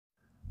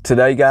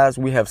Today guys,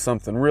 we have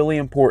something really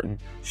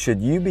important.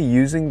 Should you be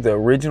using the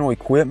original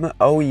equipment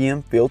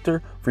OEM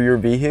filter for your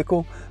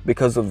vehicle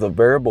because of the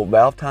variable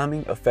valve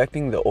timing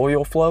affecting the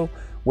oil flow?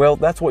 Well,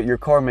 that's what your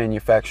car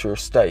manufacturer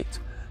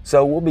states.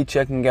 So we'll be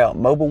checking out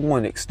Mobil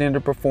 1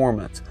 Extended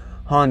Performance,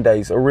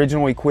 Hyundai's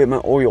original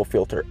equipment oil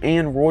filter,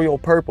 and Royal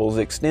Purple's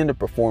Extended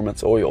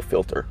Performance oil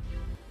filter.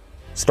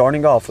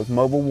 Starting off with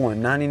Mobil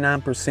 1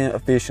 99%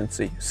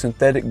 efficiency,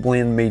 synthetic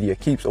blend media,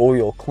 keeps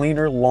oil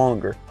cleaner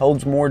longer,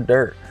 holds more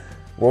dirt.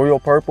 Royal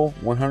Purple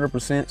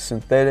 100%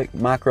 synthetic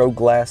micro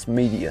glass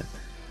media.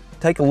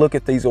 Take a look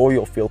at these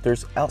oil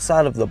filters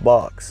outside of the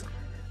box.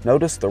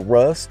 Notice the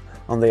rust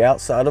on the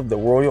outside of the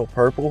Royal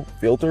Purple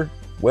filter?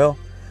 Well,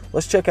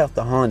 let's check out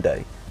the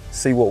Hyundai,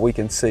 see what we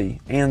can see,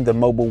 and the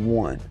Mobil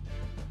 1.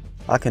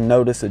 I can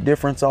notice a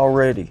difference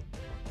already.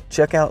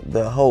 Check out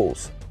the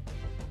holes.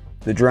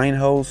 The drain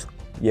holes,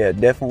 yeah,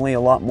 definitely a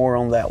lot more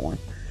on that one.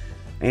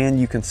 And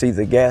you can see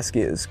the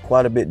gasket is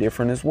quite a bit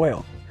different as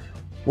well.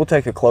 We'll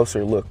take a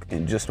closer look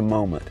in just a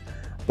moment.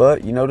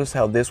 But you notice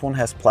how this one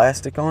has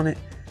plastic on it?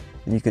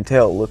 And you can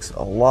tell it looks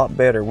a lot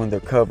better when they're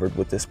covered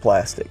with this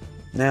plastic.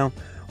 Now,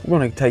 we're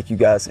going to take you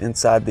guys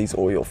inside these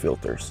oil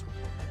filters.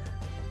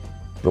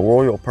 The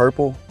Royal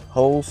Purple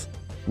holes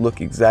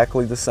look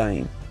exactly the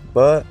same,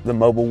 but the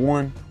Mobil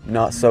 1,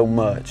 not so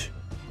much.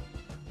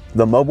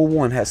 The Mobil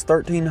 1 has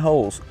 13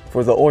 holes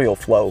for the oil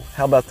flow.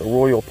 How about the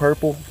Royal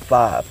Purple?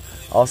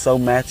 5. Also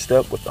matched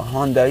up with the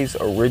Hyundai's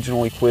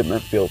original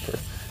equipment filter.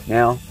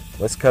 Now,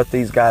 let's cut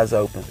these guys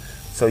open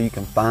so you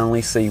can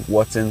finally see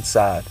what's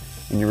inside,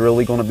 and you're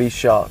really going to be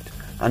shocked.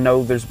 I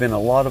know there's been a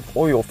lot of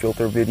oil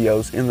filter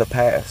videos in the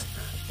past,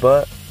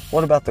 but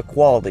what about the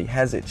quality?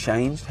 Has it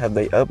changed? Have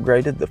they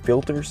upgraded the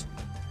filters?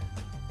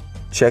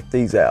 Check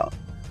these out.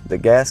 The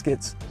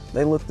gaskets,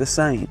 they look the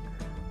same.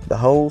 The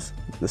holes,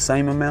 the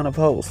same amount of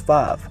holes,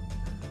 5.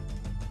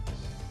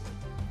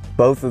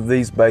 Both of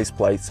these base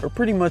plates are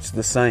pretty much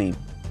the same.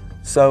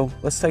 So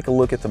let's take a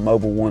look at the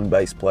Mobil 1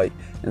 base plate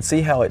and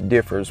see how it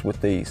differs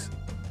with these.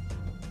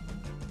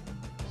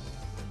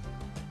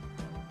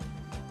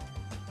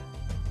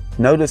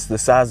 Notice the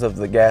size of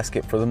the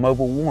gasket for the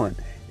Mobil 1.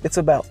 It's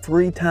about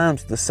 3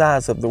 times the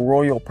size of the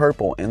Royal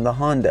Purple and the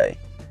Hyundai.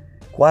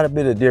 Quite a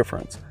bit of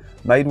difference.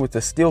 Made with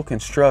the steel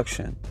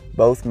construction,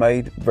 both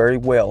made very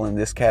well in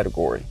this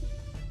category.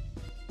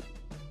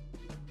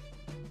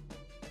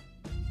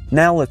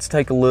 Now let's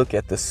take a look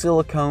at the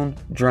silicone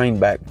drain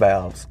back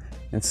valves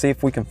and see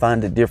if we can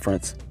find a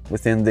difference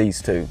within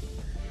these two.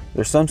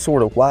 There's some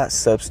sort of white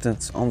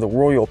substance on the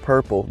Royal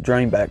Purple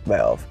drain back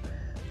valve.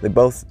 They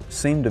both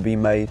seem to be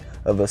made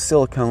of a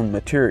silicone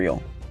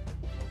material.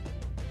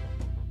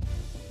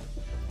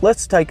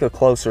 Let's take a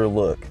closer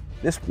look.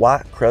 This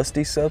white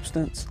crusty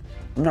substance,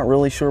 I'm not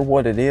really sure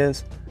what it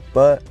is,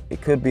 but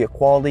it could be a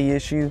quality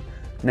issue.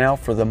 Now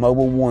for the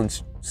Mobil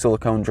 1's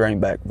silicone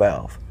drain back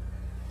valve.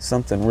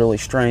 Something really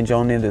strange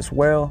on it as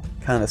well,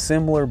 kind of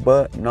similar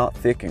but not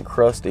thick and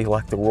crusty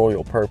like the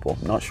Royal Purple.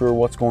 Not sure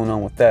what's going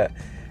on with that.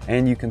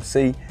 And you can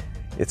see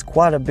it's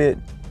quite a bit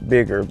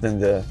bigger than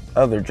the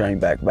other drain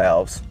back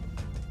valves.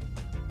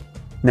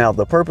 Now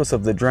the purpose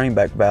of the drain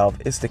back valve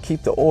is to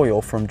keep the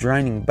oil from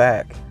draining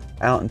back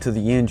out into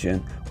the engine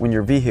when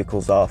your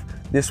vehicle's off.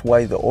 This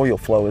way the oil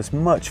flow is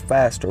much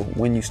faster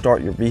when you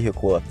start your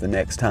vehicle up the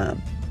next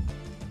time.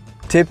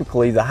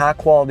 Typically the high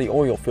quality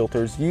oil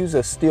filters use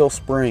a steel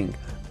spring,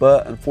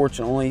 but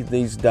unfortunately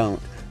these don't.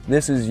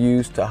 This is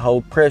used to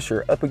hold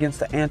pressure up against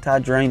the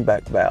anti-drain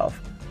back valve.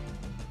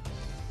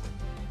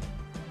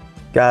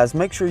 Guys,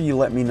 make sure you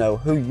let me know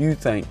who you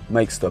think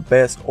makes the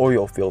best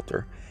oil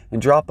filter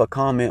and drop a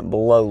comment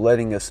below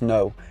letting us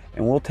know,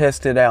 and we'll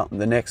test it out in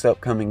the next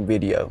upcoming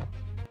video.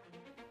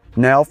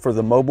 Now for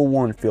the Mobil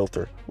 1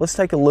 filter, let's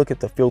take a look at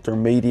the filter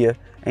media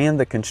and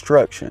the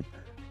construction.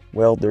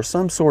 Well, there's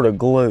some sort of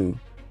glue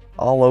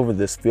all over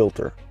this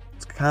filter.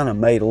 It's kind of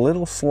made a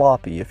little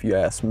sloppy if you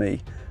ask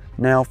me.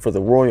 Now for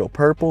the Royal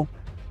Purple,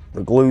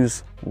 the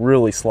glue's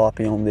really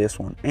sloppy on this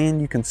one, and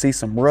you can see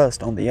some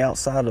rust on the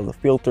outside of the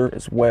filter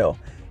as well.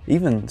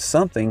 Even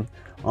something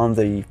on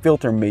the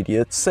filter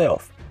media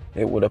itself.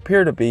 It would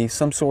appear to be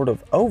some sort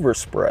of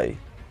overspray,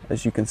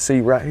 as you can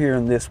see right here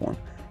in this one,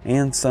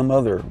 and some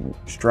other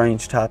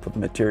strange type of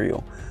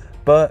material.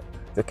 But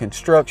the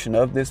construction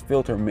of this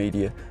filter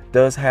media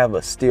does have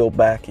a steel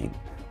backing,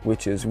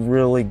 which is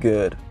really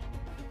good.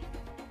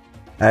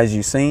 As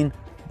you've seen,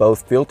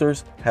 both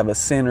filters have a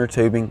center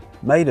tubing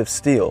made of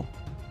steel.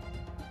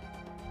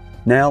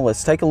 Now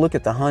let's take a look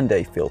at the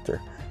Hyundai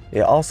filter.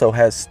 It also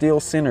has steel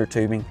center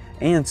tubing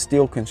and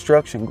steel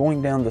construction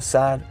going down the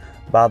side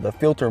by the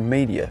filter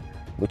media,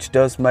 which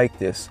does make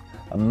this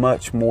a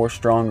much more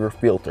stronger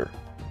filter.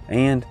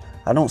 And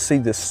I don't see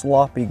this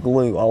sloppy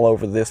glue all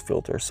over this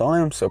filter, so I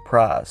am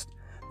surprised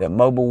that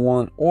Mobil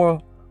 1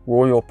 or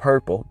Royal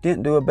Purple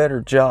didn't do a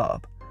better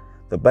job.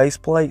 The base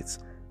plates,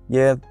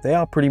 yeah, they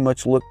all pretty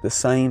much look the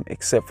same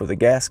except for the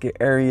gasket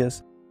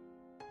areas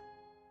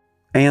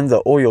and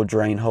the oil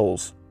drain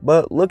holes.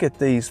 But look at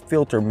these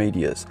filter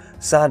medias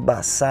side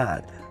by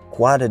side.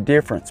 quite a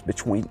difference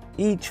between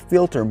each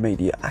filter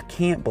media. I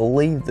can't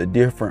believe the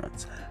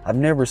difference. I've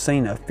never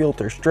seen a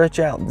filter stretch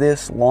out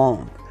this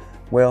long.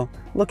 Well,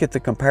 look at the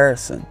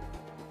comparison.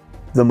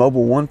 The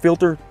Mobil 1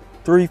 filter,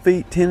 3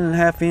 feet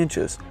 10.5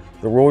 inches.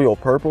 The Royal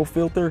Purple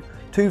filter,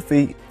 2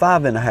 feet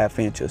 5.5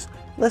 inches.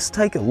 Let's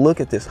take a look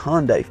at this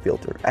Hyundai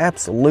filter.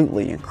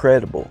 Absolutely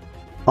incredible.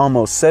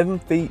 Almost 7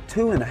 feet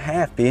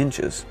 2.5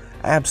 inches.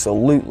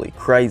 Absolutely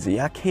crazy.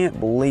 I can't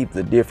believe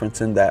the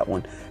difference in that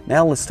one.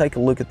 Now let's take a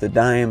look at the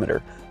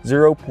diameter.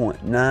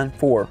 0.94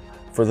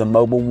 for the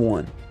Mobil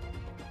 1.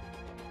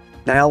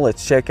 Now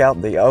let's check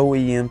out the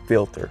OEM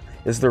filter.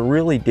 Is there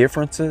really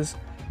differences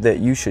that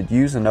you should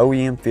use an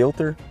OEM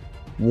filter?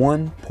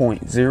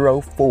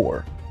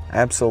 1.04.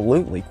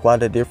 Absolutely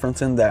quite a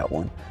difference in that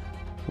one.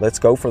 Let's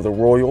go for the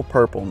Royal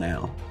Purple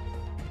now.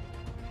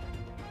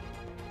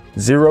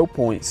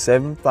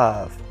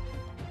 0.75.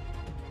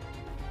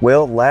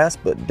 Well, last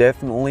but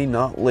definitely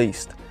not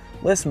least,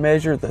 let's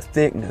measure the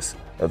thickness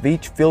of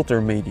each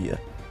filter media.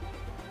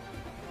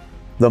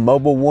 The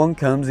Mobil 1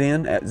 comes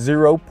in at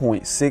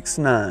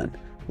 0.69.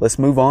 Let's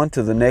move on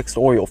to the next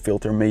oil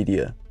filter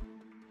media.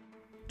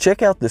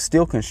 Check out the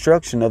steel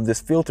construction of this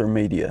filter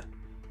media.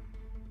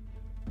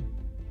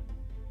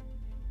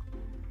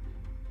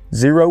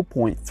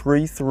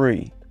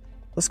 0.33.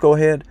 Let's go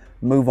ahead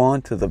and move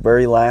on to the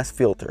very last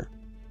filter.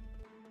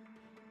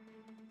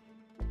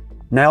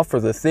 Now for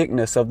the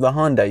thickness of the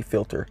Hyundai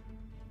filter,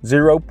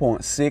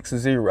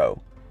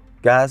 0.60.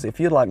 Guys, if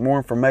you'd like more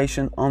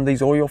information on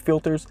these oil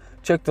filters,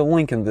 check the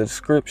link in the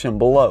description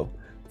below.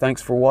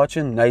 Thanks for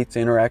watching Nate's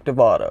Interactive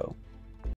Auto.